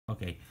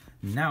Okay,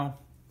 now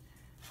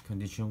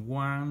condition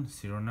 1,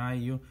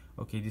 09U.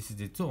 Okay, this is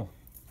the tool.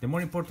 The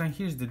more important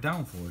here is the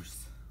downforce.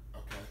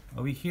 Okay.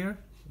 Over here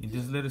in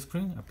this little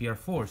screen appear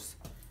force.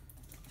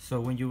 So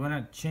when you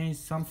wanna change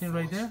something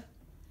right there,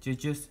 you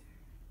just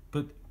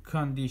put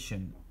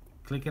condition.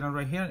 Click it on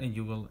right here, and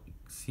you will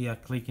see a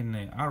clicking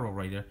arrow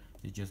right there.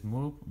 You just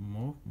move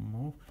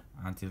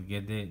until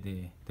get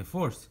the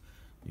force.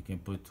 You can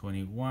put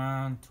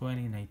 21,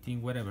 20,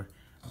 19, whatever.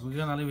 Okay. We're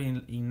gonna leave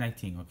it in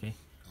 19, okay?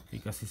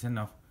 Because it's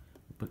enough.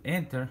 Put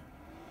enter,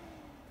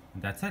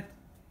 and that's it.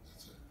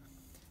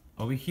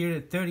 Over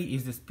here, 30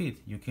 is the speed.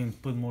 You can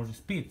put more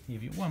speed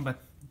if you want, but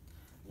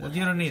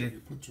you don't need it. You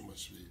put too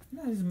much speed.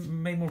 No, it's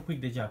make more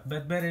quick the job,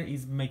 but better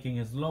is making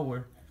it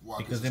slower. Why?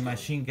 Because the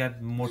machine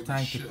got more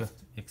time to cut.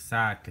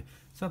 Exactly.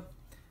 So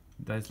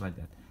that's like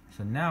that.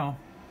 So now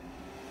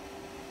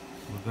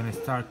we're gonna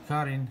start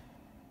cutting.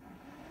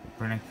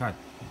 Print and cut.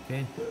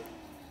 Okay.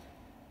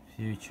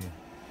 Future.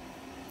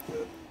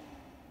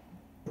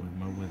 We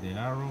move with the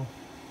arrow.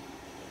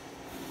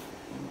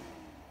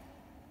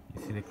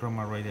 You see the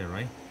chroma right there,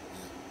 right?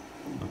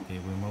 Okay,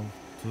 we move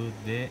to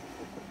the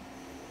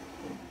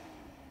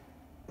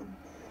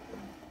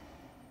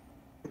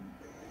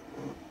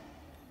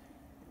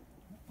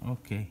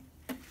okay,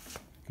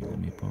 let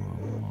me put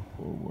one more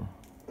forward.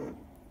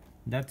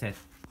 That's it.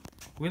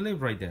 We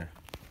leave right there.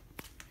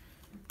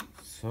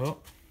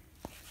 So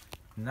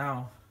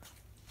now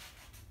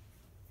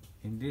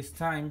in this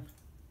time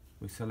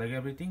we select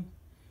everything.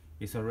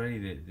 It's already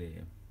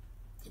the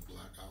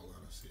black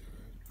outline. I see it,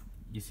 right?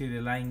 You see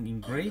the line in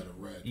gray?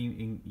 Red.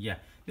 In yeah,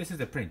 this is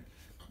the print.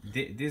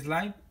 Okay. This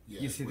line,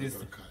 yeah, you see this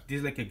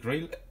like a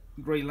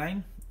gray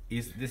line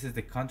is this is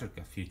the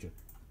countercut feature.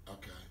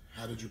 Okay.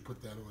 How did you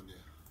put that on there?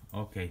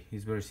 Okay,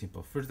 it's very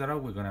simple. First that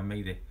out, we're gonna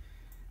make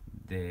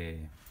the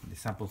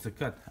samples to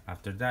cut.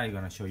 After that, I'm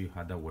gonna show you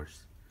how that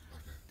works.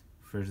 Okay.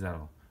 First that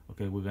out.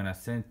 Okay, we're gonna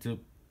send to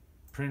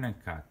print and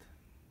cut.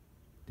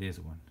 This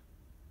one.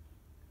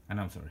 And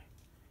I'm sorry.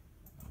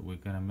 We're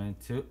gonna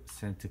meant to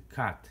send to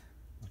cut.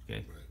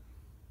 Okay. Right.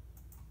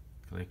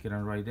 Click it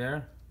on right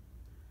there.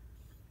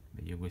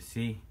 But you will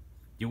see,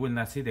 you will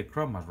not see the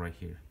chroma right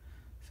here.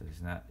 So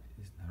it's not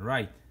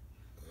right.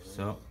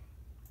 So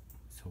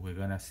we're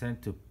gonna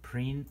send to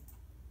print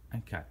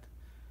and cut.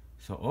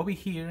 So over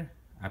here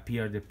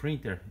appear the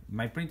printer.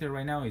 My printer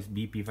right now is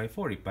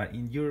BP540, but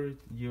in your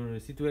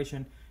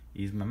situation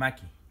is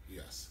Mamaki.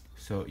 Yes.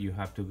 So you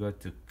have to go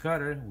to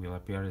cutter, will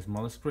appear a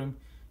small screen.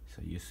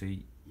 So you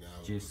see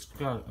now just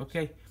cut.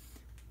 Okay.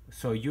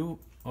 So you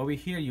over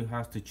here you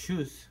have to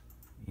choose,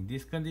 in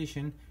this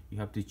condition you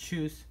have to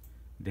choose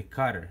the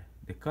cutter.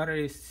 The cutter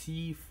is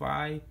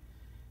CE5000-60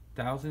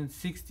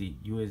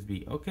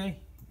 USB. Okay,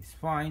 it's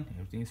fine,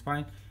 everything is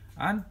fine,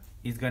 and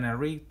it's gonna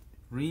read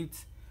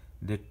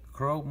the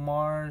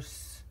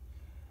Chromars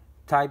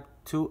type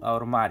 2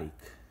 automatic.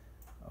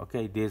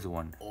 Okay, this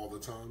one. All the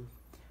time?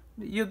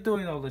 You do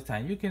it all the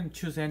time. You can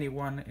choose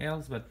anyone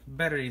else, but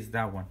better is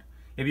that one.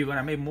 If you're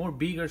gonna make more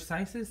bigger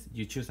sizes,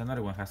 you choose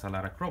another one has a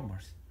lot of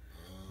Chromars.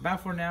 But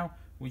for now,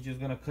 we're just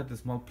gonna cut the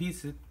small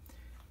pieces.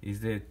 Is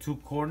the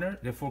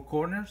four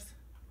corners,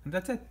 and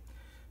that's it.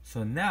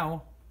 So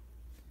now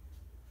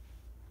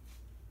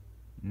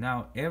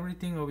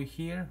everything over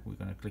here, we're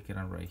gonna click it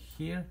on right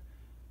here.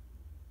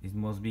 It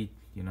must be,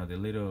 you know, the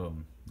little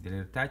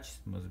touch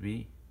must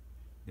be,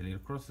 the little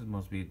crosses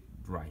must be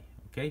dry.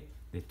 Okay,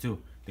 the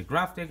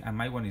Graphtec, and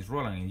my one is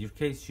Roland. In your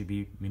case, should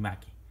be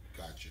Mimaki.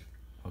 Gotcha.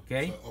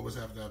 Okay. So always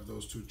have to have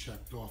those two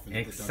checked off in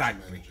exactly. the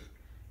production manager.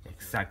 Okay.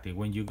 Exactly.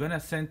 When you're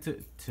gonna send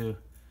to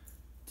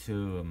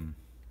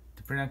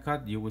print and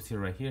cut, you will see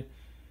right here.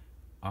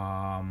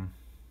 Over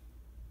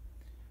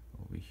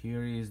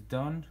here is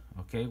done.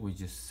 Okay, we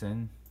just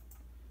send.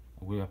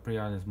 We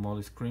appear on a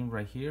small screen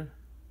right here.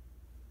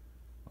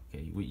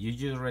 Okay, you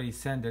just already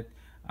send it,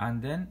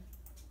 and then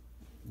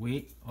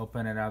we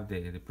open it up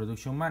the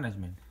production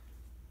management.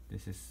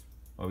 This is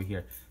over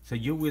here. So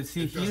you will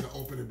see here. It doesn't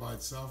open it by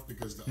itself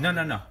because the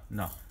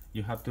no.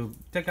 You have to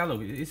take a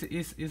look.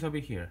 It's over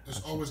here.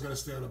 It's always gonna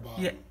stay on the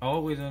bottom. Yeah,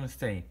 always gonna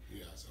stay.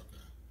 Yes,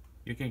 okay.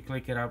 You can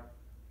click it up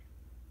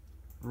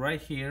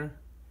right here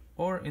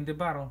or in the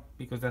bottom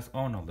because that's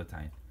on all the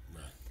time.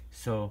 Right.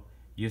 So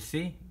you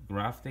see,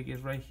 Graphtec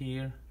is right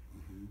here,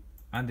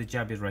 and the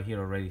job is right here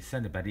already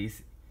sent it, but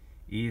it's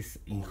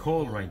in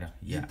hold right now.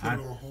 You put it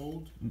on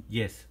hold?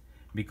 Yes,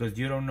 because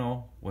you don't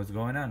know what's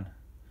going on.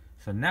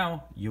 So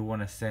now you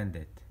want to send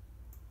it.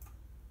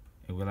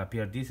 It will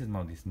appear this is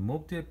mode.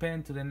 Move to the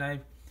pen, to the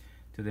knife,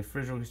 to the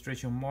first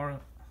registration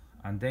mark,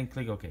 and then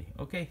click OK.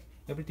 Okay,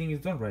 everything is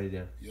done right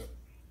there. Yep.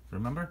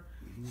 Remember?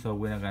 So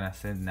we're not gonna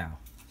send now.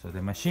 So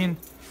the machine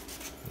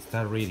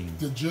start reading.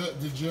 Did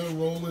your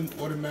Roland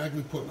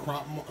automatically put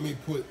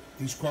put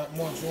these crop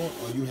marks on,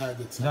 or you had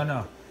to?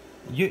 No.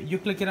 You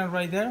click it on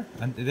right there,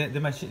 and the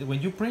machine,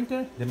 when you print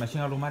it, the machine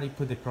automatically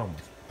put the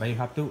chromos, but you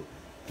have to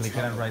click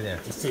it on right there.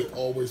 It say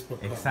always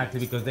put exactly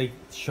marks. Because they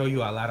show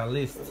you a lot of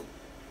lists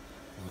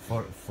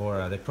for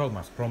the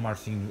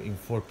chromars in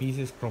 4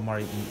 pieces,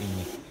 chromar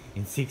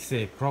in 6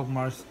 croc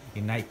marks,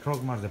 in 9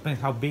 croc marks,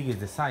 depends how big is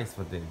the size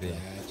for the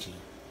Gotcha.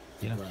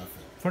 you know. Graphic.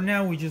 For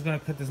now, we're just gonna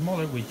cut the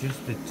smaller with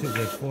just the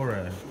 4.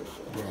 Right.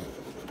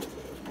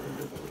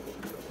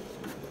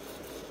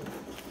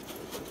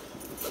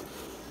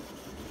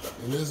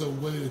 And there's a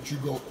way that you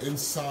go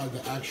inside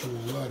the actual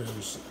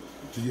letters.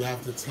 Do you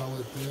have to tell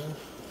it there?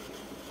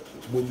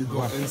 When you go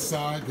What?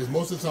 inside? Because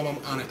most of the time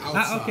I'm on it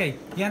outside. Ah, okay.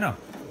 Yeah, no.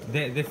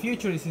 The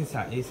future is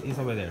inside. Is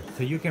over there.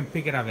 So you can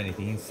pick it up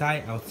anything.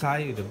 Inside,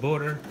 outside, the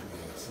border.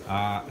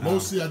 Yes.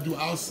 Mostly I do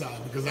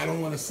outside because I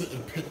don't want to sit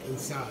and pick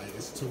inside.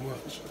 It's too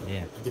much.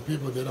 Yeah. The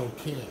people, they don't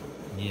care.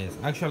 Yes.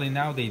 Actually,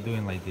 now they're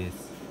doing like this.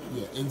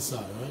 Yeah,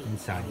 inside, right?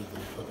 Inside.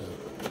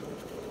 Okay.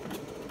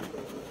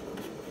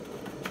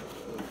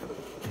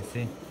 You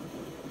see?